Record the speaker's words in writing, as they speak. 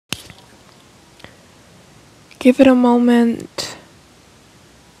Give it a moment.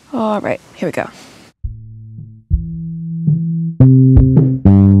 Alright, here we go.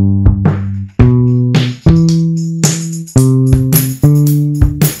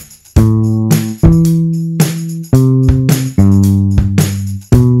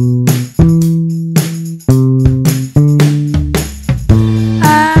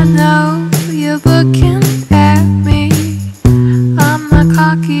 I know you're looking at me. I'm not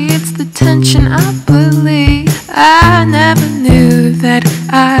cocky, it's the tension I believe. I never knew that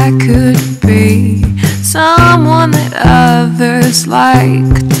I could be someone that others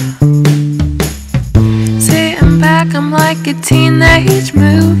liked. Sitting back, I'm like a teenage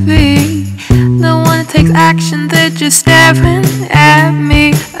movie. No one takes action, they're just staring at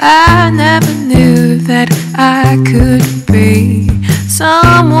me. I never knew that I could be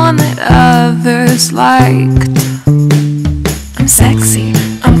someone that others liked. I'm sexy,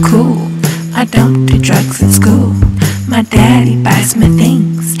 I'm cool, I don't do drugs in school. My daddy buys me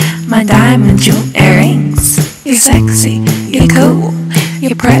things, my diamond jewel earrings. You're sexy, you're cool,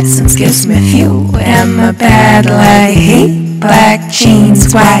 your presence gives me fuel. Am I bad like he? Black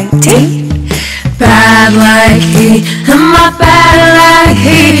jeans, white tee. Bad like he, am I bad like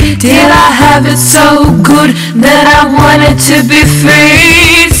he? Did I have it so good that I wanted to be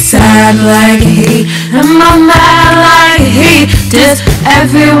free? Sad like he, am I mad like he? Does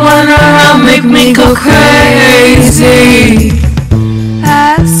everyone around make me go crazy?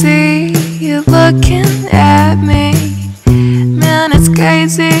 I see you looking at me. Man, it's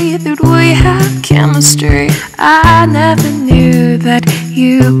crazy that we have chemistry. I never knew that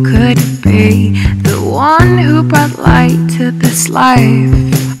you could be the one who brought light to this life.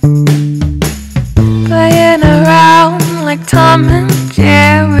 Playing around like Tom and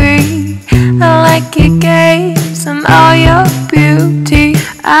Jerry. I like your games and all your beauty.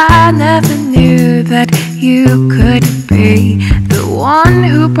 I never knew that you could be the one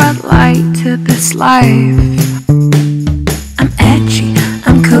who brought light to this life. I'm edgy,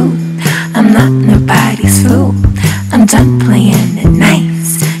 I'm cool, I'm not nobody's fool. I'm done playing it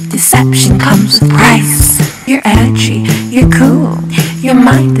nice, deception comes with price. You're edgy, you're cool, your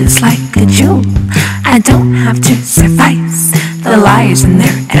mind is like a jewel. I don't have to suffice the liars and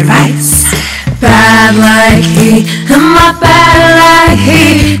their advice. Bad like he, am I bad like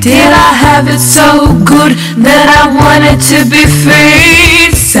he? Did I have it so good that I wanted to be free?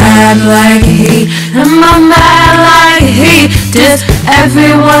 Sad like he, am I mad like he? Does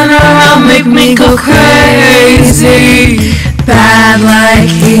everyone around make me go crazy? Bad like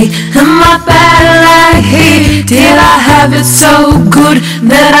he, am I bad like he? Did I have it so good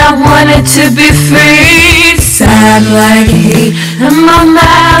that I wanted to be free? Sad like he, am I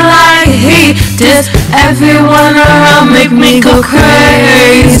mad like he? Does everyone around make me go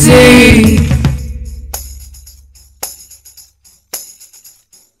crazy?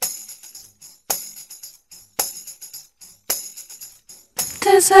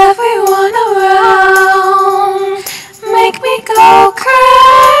 Does everyone around make me go crazy?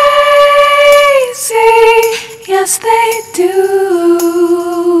 Yes, they do.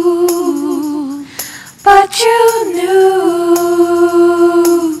 But you knew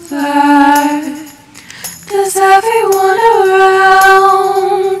that. Does everyone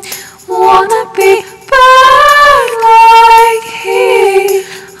around wanna be bad like he?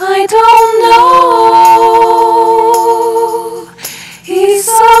 I don't know. He's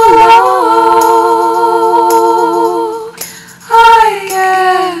so low, I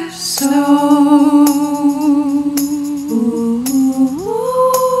guess so.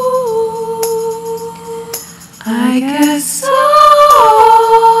 I guess so.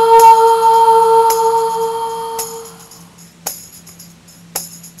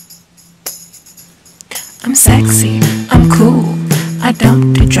 I'm sexy, I'm cool, I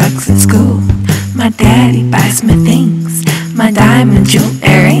don't do drugs in school. My daddy buys me things, my diamond jewel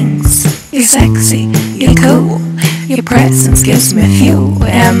earrings. You're sexy, you're cool, your presence gives me fuel.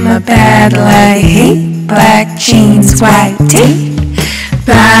 Am I bad like he? Black jeans, white tee.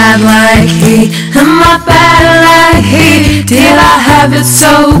 Bad like he, am I bad like he? Did I have it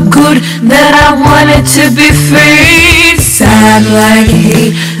so good that I wanted to be free? Sad like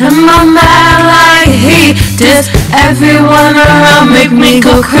he, am I mad like he? Does everyone around make me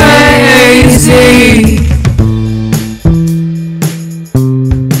go crazy?